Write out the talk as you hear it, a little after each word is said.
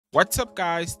What's up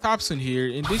guys, Thompson here.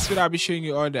 In this video I'll be showing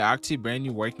you all the active brand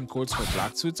new working codes for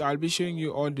Blox Fruits. I'll be showing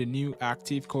you all the new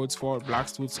active codes for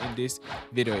Blox Fruits in this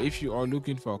video. If you are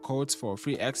looking for codes for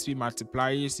free XP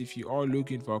multipliers, if you are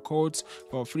looking for codes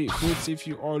for free fruits, if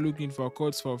you are looking for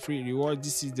codes for free rewards,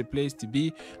 this is the place to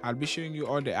be. I'll be showing you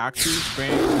all the active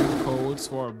brand new codes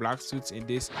for Blox Fruits in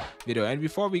this video. And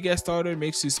before we get started,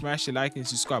 make sure you smash the like and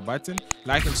subscribe button.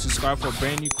 Like and subscribe for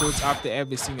brand new codes after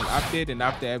every single update and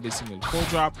after every single code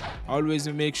drop. Always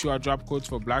make sure I drop codes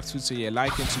for Blox Fruits, so yeah,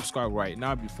 like and subscribe right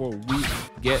now before we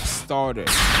get started.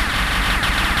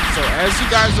 So as you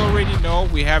guys already know,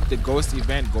 we have the ghost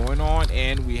event going on,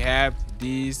 and we have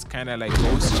these kind of like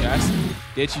ghost chests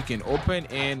that you can open,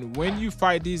 and when you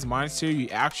fight these monsters you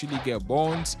actually get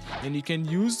bones, and you can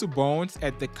use the bones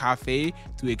at the cafe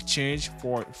to exchange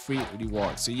for free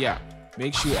rewards. So yeah,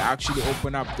 make sure you actually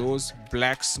open up those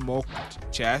black smoke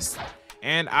chests.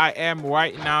 And I am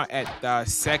right now at the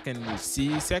second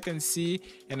C,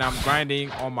 and I'm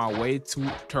grinding on my way to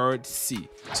third C.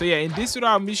 So yeah, in this video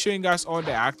I'll be showing guys all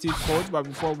the active codes, but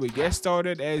before we get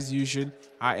started, as usual,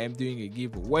 I am doing a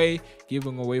giveaway,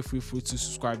 giving away free fruit to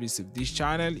subscribers of this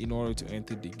channel. In order to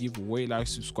enter the giveaway, like,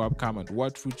 subscribe, comment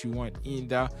what fruit you want in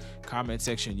the comment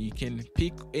section. You can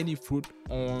pick any fruit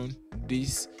on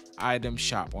this item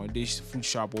shop, on this fruit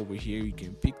shop over here. You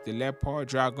can pick the leopard,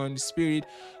 dragon, spirit,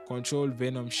 control,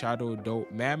 venom, shadow,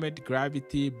 dope, mammoth,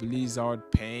 gravity, blizzard,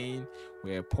 pain,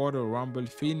 where portal, rumble,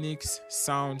 phoenix,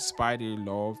 sound, spider,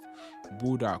 love,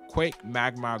 Buddha, quake,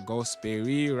 magma, ghost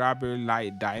berry, rubber,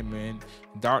 light, diamond,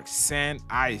 dark sand,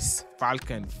 ice,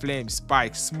 falcon, flame,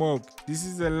 spike, smoke. This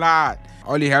is a lot.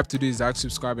 All you have to do is like,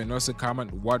 subscribe, and also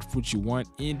comment what fruit you want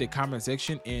in the comment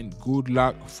section, and good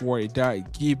luck for the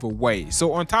giveaway.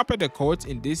 So on top of the codes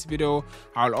in this video,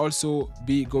 I'll also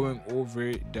be going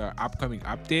over the upcoming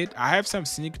update. I have some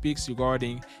sneak peeks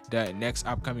regarding the next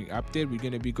upcoming update. We're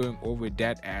going to be going over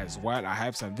that as well. I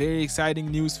have some very exciting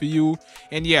news for you,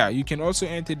 and yeah, you can also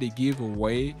enter the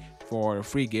giveaway for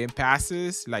free game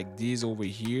passes like these over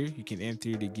here. You can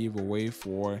enter the giveaway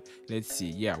for, let's see,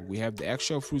 yeah, we have the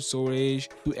extra fruit storage,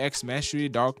 2x mastery,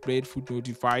 dark blade, fruit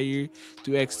notifier,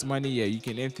 2x money. Yeah, you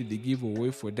can enter the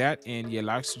giveaway for that, and yeah,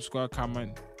 like, subscribe,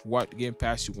 comment what game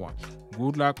pass you want.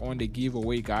 Good luck on the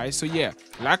giveaway, guys. So yeah,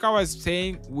 like I was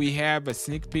saying, we have a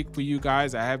sneak peek for you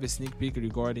guys. I have a sneak peek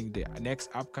regarding the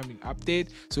next upcoming update,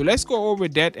 so let's go over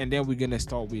that, and then we're gonna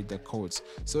start with the codes.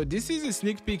 So this is a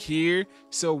sneak peek here.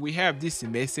 So we have this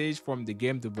message from the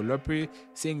game developer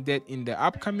saying that in the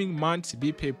upcoming months,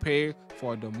 be prepared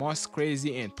for the most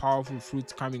crazy and powerful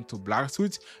fruits coming to Blox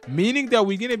Fruits, meaning that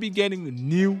we're gonna be getting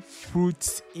new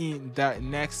fruits in the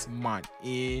next month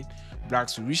in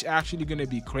Blox Fruits, which actually gonna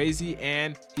be crazy.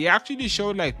 And he actually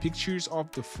showed like pictures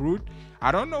of the fruit.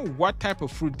 I don't know what type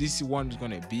of fruit this one is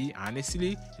gonna be,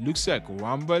 honestly. It looks like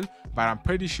rumble, but I'm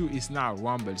pretty sure it's not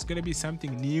rumble. It's gonna be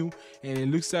something new, and it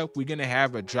looks like we're gonna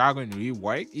have a dragon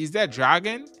rework. Is that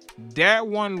dragon? That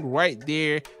one right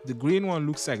there, the green one,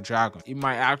 looks like dragon. It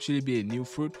might actually be a new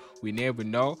fruit, we never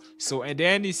know. So, and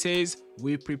then he says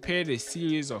we prepared a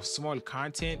series of small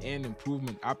content and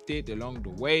improvement update along the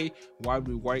way while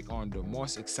we work on the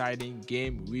most exciting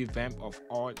game revamp of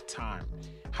all time.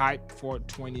 Hype for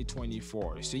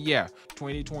 2024. So yeah,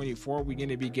 2024, we're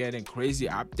gonna be getting crazy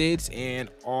updates and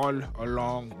all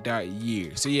along the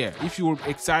year. So yeah, if you're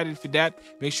excited for that,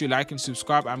 make sure you like and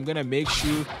subscribe. I'm gonna make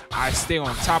sure I stay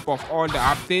on top of all the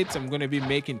updates. I'm gonna be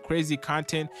making crazy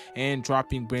content and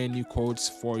dropping brand new codes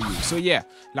for you. So yeah,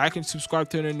 like and subscribe,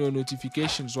 turn on your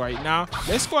notifications right now.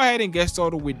 Let's go ahead and get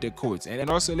started with the codes, and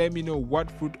also let me know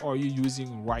what fruit are you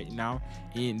using right now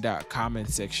in the comment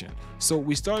section. So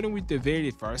we're starting with the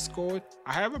very first code.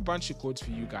 I have a bunch of codes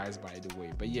for you guys, by the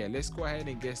way, but yeah, let's go ahead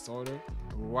and get started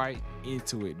right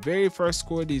into it. Very first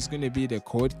code is going to be the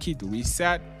code kit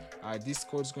reset. This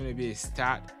code is going to be a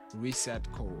stat reset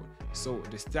code. So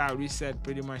the stat reset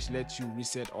pretty much lets you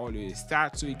reset all your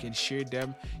stats so you can share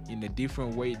them in a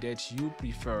different way that you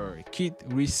prefer. Kit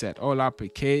reset, all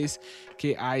uppercase,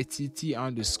 KITT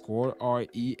underscore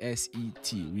RESET.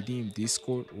 Redeem this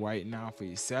code right now for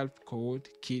yourself. Code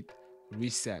kit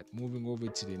reset. Moving over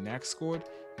to the next code.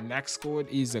 The next code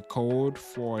is a code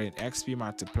for an XP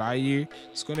multiplier.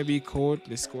 It's going to be code,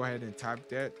 let's go ahead and type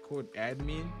that, code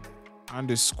admin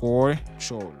underscore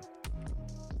troll.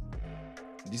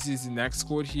 This is the next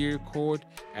code here, code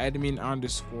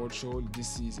admin_show.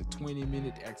 This is a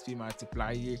 20-minute XP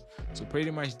multiplier. So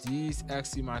pretty much these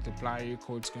XP multiplier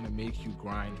codes gonna make you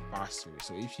grind faster.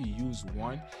 So if you use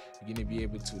one, you're gonna be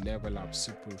able to level up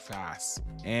super fast.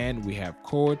 And we have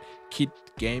code kit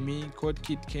gaming. Code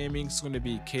kit gaming is gonna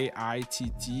be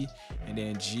KITT and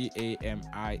then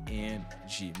GAMING.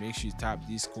 Make sure you tap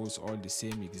these codes all the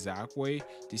same exact way.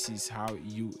 This is how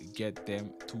you get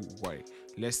them to work.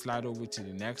 Let's slide over to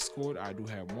the next code. I do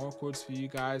have more codes for you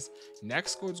guys.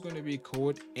 Next code is going to be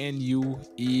code NU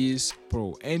is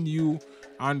pro. NU_is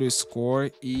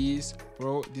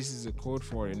pro. This is a code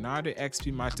for another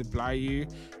XP multiplier.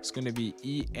 It's going to be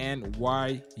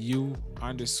ENYU_IS_PRO.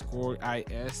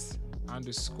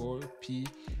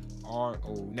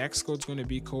 Next code is going to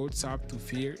be code SAP to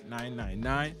fear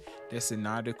 999. That's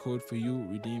another code for you.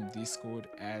 Redeem this code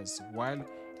as well.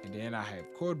 And then I have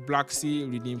code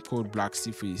Bloxy. Redeem code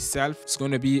Bloxy for yourself. It's going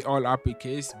to be all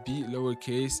uppercase, B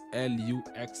lowercase,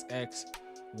 LUXXY.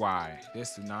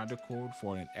 That's another code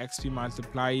for an XP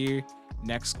multiplier.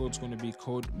 Next code is going to be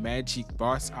code Magic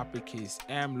Boss, uppercase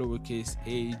M, lowercase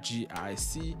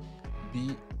AGIC,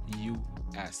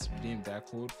 BUS. Redeem that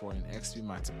code for an XP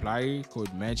multiplier,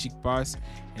 code Magic Boss.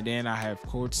 And then I have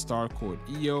code star code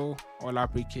EO, all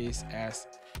uppercase S,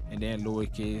 and then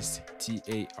lowercase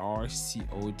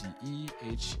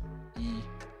TARCODEHEO.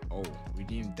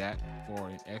 Redeem that for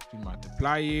an XP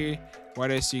multiplier.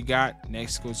 What else you got?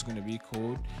 Next code is going to be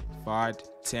code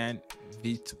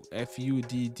FUDD10V2,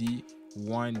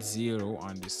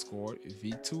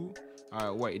 FUDD10_V2.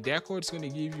 Wait, that code is going to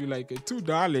give you like a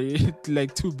 $2,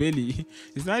 like 2 billion.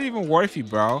 It's not even worth it,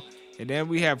 bro. And then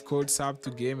we have code sub to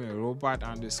game and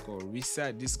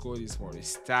robot_reset. This code is for a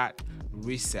stat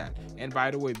reset. And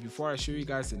by the way, before I show you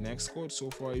guys the next code,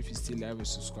 so far if you still haven't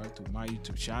subscribed to my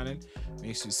YouTube channel,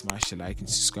 make sure you smash the like and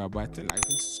subscribe button. Like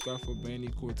and subscribe for brand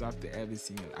new codes after every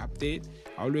single update.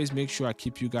 I always make sure I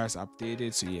keep you guys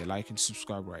updated, so yeah, like and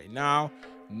subscribe right now.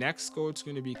 Next code is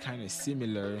going to be kind of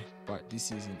similar, but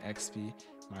this is an XP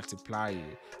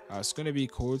multiplier. It's going to be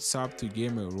code sub to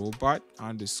gamer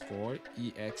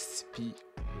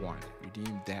robot_exp1.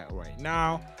 Redeem that right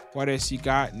now. What else you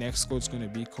got? Next code is going to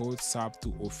be code sub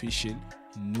to official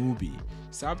newbie.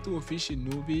 Sub to official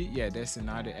newbie, yeah, that's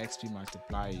another XP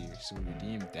multiplier, so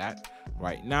redeem that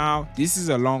right now. This is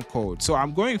a long code, so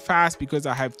I'm going fast because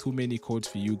I have too many codes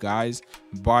for you guys,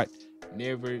 but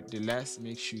nevertheless,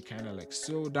 make sure you kind of like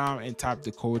slow down and type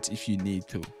the codes if you need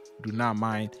to. Do not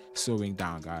mind slowing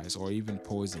down, guys, or even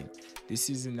pausing.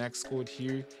 This is the next code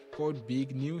here, code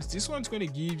big news. This one's going to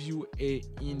give you a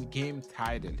in-game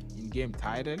title.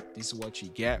 This is what you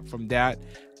get from that.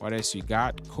 What else you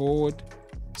got? Code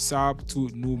sub to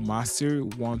new master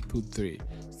 123.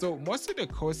 So most of the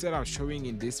codes that I'm showing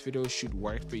in this video should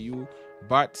work for you,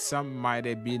 but some might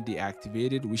have been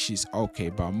deactivated, which is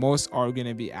okay, but most are going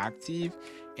to be active.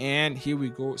 And here we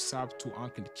go, sub to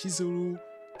Uncle Kizuru.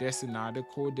 That's another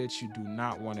code that you do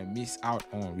not want to miss out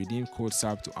on. Redeem code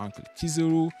sub to Uncle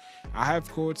Kizuru. I have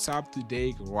code sub to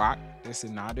Dag Rock. That's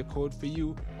another code for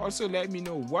you. Also, let me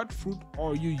know what fruit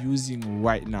are you using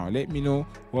right now. Let me know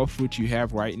what fruit you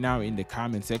have right now in the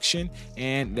comment section,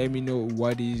 and let me know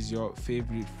what is your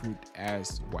favorite fruit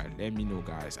as well. Let me know,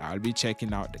 guys. I'll be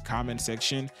checking out the comment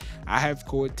section. I have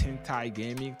code Tentai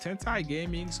Gaming. Tentai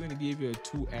Gaming is going to give you a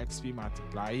 2 XP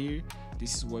multiplier.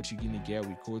 This is what you're gonna get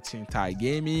with code Tentai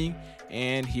Gaming.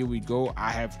 And here we go. I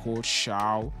have code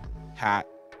Shao Hat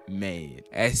Made,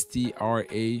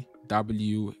 STRAWHATMAINE.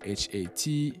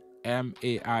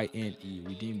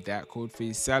 Redeem that code for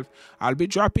yourself. I'll be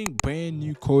dropping brand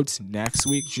new codes next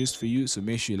week just for you, so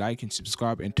make sure you like and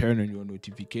subscribe and turn on your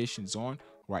notifications on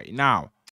right now.